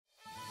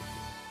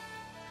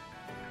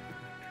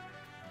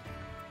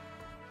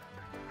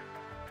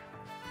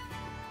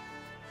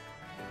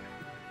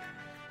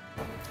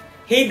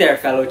Hey there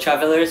fellow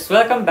travelers,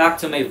 welcome back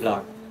to my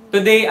vlog.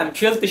 Today I'm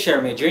thrilled to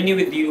share my journey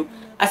with you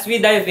as we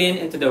dive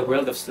into the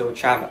world of slow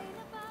travel.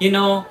 You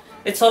know,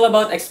 it's all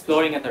about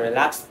exploring at a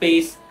relaxed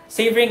pace,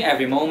 savoring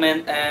every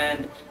moment,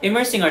 and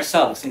immersing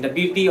ourselves in the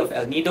beauty of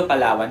El Nido,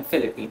 Palawan,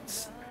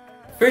 Philippines.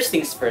 First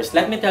things first,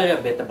 let me tell you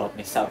a bit about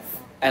myself.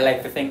 I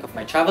like to think of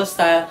my travel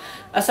style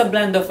as a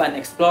blend of an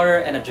explorer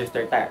and a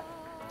drifter type.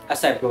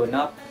 As I've grown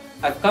up,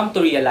 I've come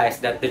to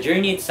realize that the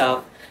journey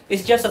itself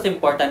is just as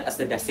important as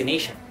the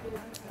destination.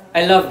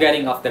 I love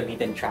getting off the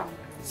beaten track,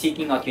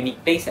 seeking out unique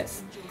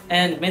places,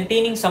 and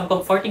maintaining some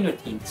comforting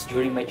routines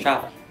during my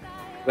travel.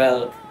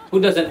 Well,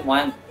 who doesn't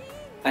want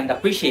and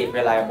appreciate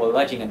reliable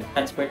lodging and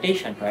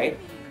transportation, right?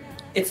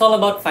 It's all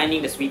about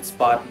finding the sweet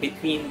spot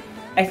between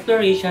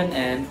exploration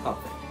and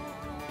comfort.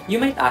 You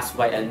might ask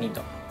why El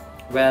Nido?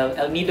 Well,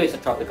 El Nido is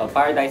a tropical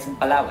paradise in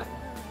Palawan,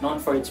 known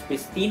for its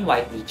pristine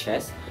white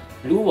beaches,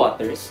 blue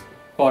waters,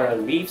 coral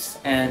reefs,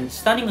 and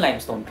stunning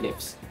limestone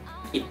cliffs.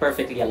 It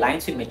perfectly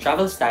aligns with my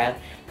travel style,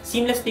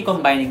 seamlessly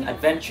combining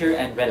adventure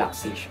and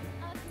relaxation.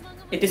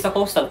 It is a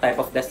coastal type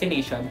of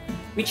destination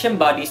which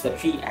embodies the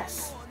three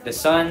S: the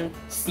sun,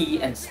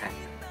 sea, and sand.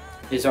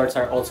 Resorts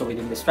are also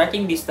within the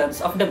striking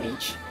distance of the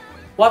beach,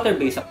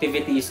 water-based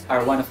activities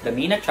are one of the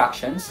main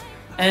attractions,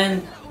 and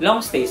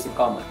long stays in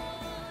common.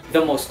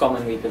 The most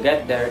common way to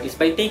get there is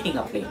by taking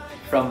a plane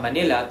from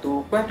Manila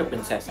to Puerto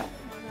Princesa,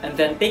 and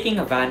then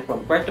taking a van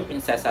from Puerto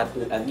Princesa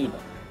to El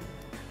Nido.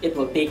 It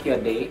will take you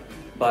a day,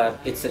 but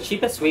it's the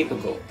cheapest way to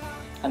go.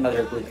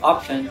 Another good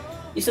option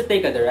is to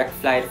take a direct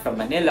flight from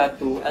Manila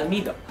to El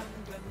Nido.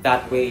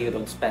 That way you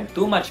don't spend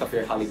too much of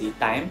your holiday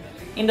time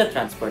in the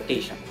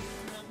transportation.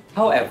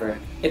 However,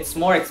 it's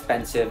more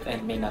expensive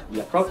and may not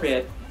be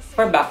appropriate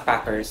for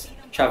backpackers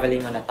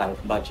traveling on a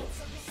tight budget.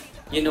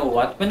 You know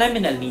what? When I'm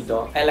in El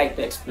Nido, I like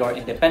to explore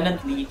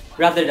independently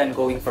rather than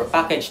going for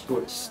package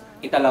tours.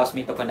 It allows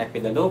me to connect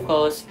with the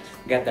locals,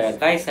 get their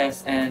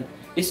advices, and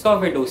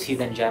discover those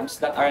hidden gems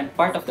that aren't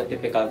part of the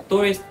typical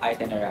tourist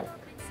itinerary.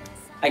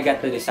 I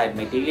get to decide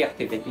my daily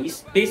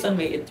activities based on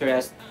my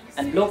interests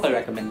and local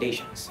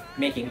recommendations,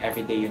 making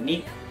every day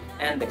unique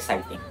and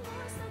exciting.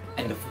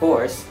 And of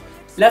course,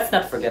 let's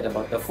not forget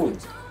about the food.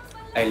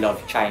 I love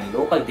trying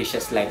local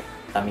dishes like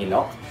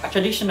tamilok, a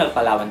traditional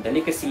Palawan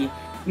delicacy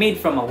made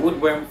from a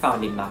woodworm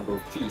found in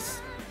mangrove trees,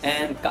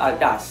 and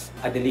kaaldas,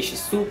 a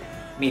delicious soup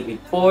made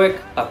with pork,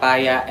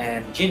 papaya,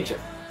 and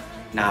ginger.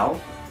 Now,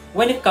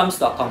 when it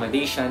comes to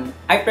accommodation,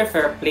 I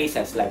prefer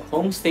places like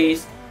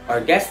homestays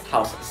or guest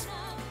houses,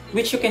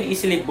 which you can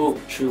easily book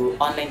through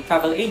online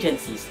travel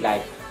agencies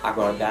like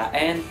Agoda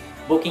and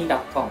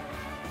Booking.com.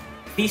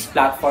 These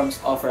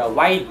platforms offer a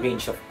wide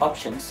range of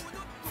options,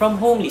 from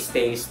homely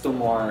stays to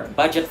more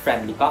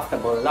budget-friendly,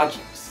 comfortable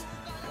lodgings.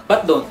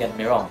 But don't get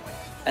me wrong,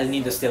 El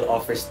Nido still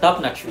offers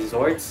top-notch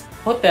resorts,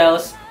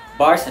 hotels,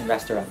 bars, and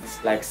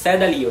restaurants like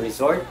Seda Leo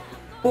Resort,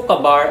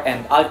 Hookah Bar,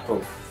 and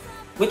Alcove,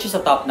 which is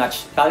a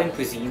top-notch Italian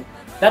cuisine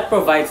that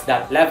provides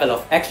that level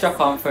of extra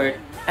comfort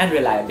and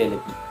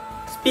reliability.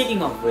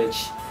 Speaking of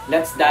which,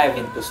 let's dive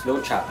into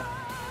slow travel.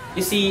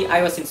 You see,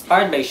 I was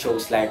inspired by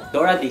shows like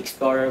Dora the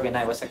Explorer when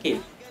I was a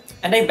kid,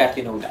 and I bet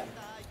you know that.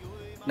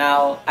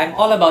 Now, I'm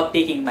all about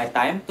taking my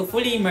time to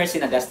fully immerse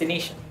in a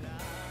destination.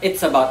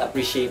 It's about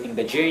appreciating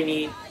the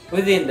journey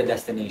within the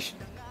destination.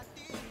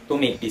 To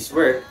make this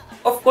work,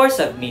 of course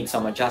I've made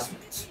some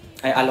adjustments.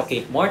 I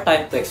allocate more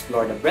time to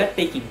explore the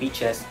breathtaking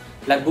beaches,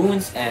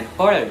 lagoons, and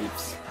coral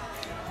reefs.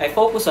 I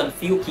focus on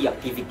few key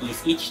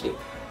activities each day,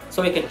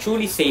 so I can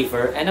truly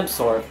savor and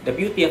absorb the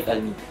beauty of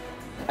El Nido.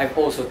 I've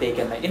also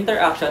taken my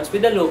interactions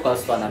with the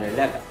locals to another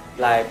level,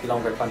 like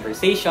longer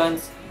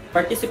conversations,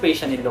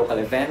 participation in local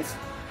events,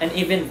 and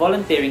even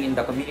volunteering in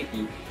the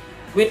community,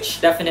 which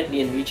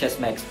definitely enriches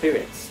my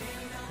experience.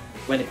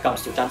 When it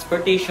comes to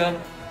transportation,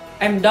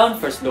 I'm down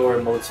for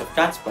slower modes of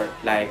transport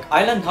like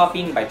island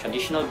hopping by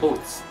traditional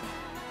boats.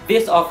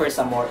 This offers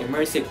a more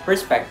immersive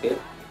perspective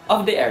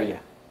of the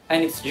area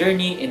and its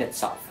journey in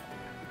itself.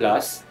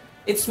 Plus,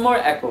 it's more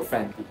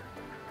eco-friendly.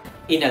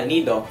 In El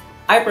Nido,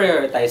 I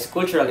prioritize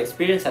cultural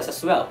experiences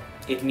as well.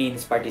 It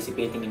means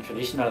participating in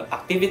traditional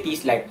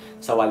activities like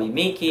sawali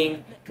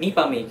making,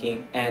 nipa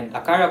making, and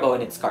a carabao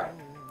in its cart.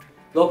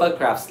 Local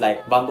crafts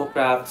like bamboo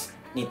crafts,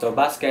 nito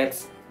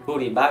baskets,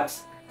 buri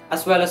bags,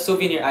 as well as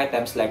souvenir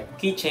items like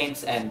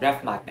keychains and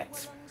ref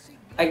magnets.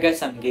 I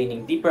guess I'm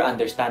gaining deeper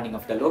understanding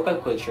of the local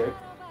culture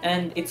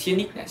and its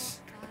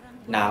uniqueness.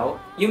 Now,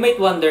 you might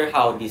wonder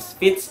how this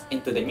fits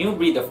into the new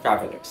breed of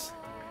travelers.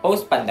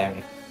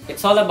 Post-pandemic,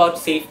 it's all about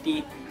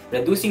safety,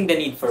 reducing the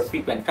need for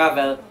frequent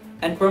travel,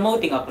 and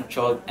promoting a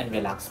controlled and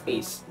relaxed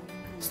pace.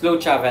 Slow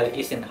travel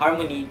is in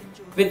harmony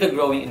with the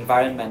growing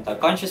environmental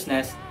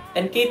consciousness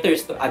and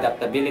caters to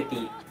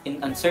adaptability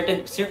in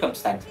uncertain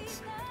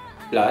circumstances.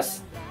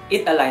 Plus,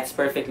 it aligns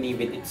perfectly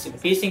with its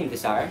increasing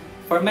desire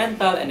for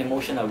mental and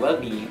emotional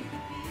well-being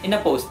in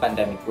a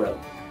post-pandemic world.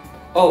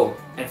 Oh,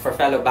 and for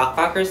fellow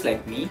backpackers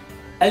like me,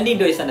 El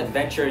Nido is an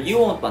adventure you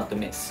won't want to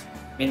miss.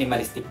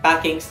 Minimalistic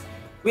packings,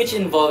 which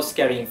involves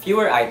carrying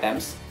fewer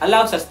items,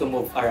 allows us to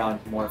move around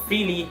more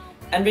freely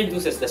and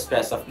reduces the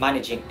stress of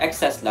managing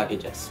excess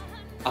luggages.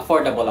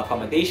 Affordable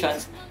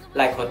accommodations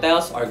like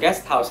hotels or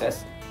guest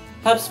houses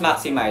helps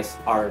maximize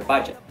our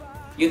budget.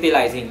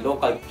 Utilizing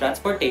local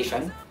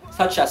transportation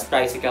such as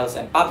tricycles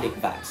and public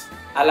vans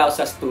allows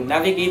us to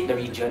navigate the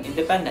region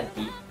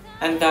independently,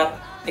 and that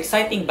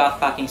exciting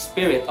backpacking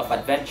spirit of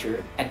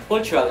adventure and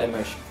cultural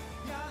immersion,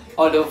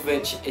 all of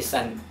which is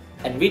an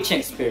enriching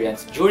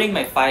experience during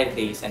my 5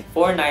 days and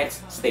 4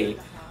 nights stay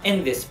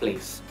in this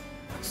place.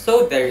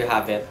 So there you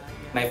have it,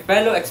 my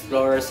fellow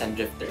explorers and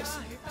drifters.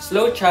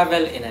 Slow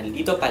travel in a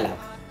Nido Palawan,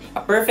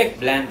 a perfect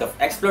blend of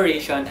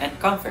exploration and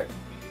comfort,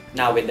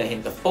 now with a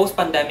hint of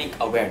post-pandemic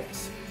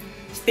awareness.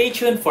 Stay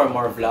tuned for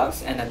more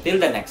vlogs, and until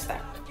the next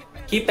time,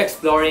 keep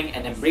exploring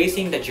and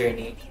embracing the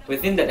journey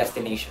within the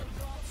destination.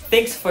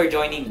 Thanks for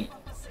joining me.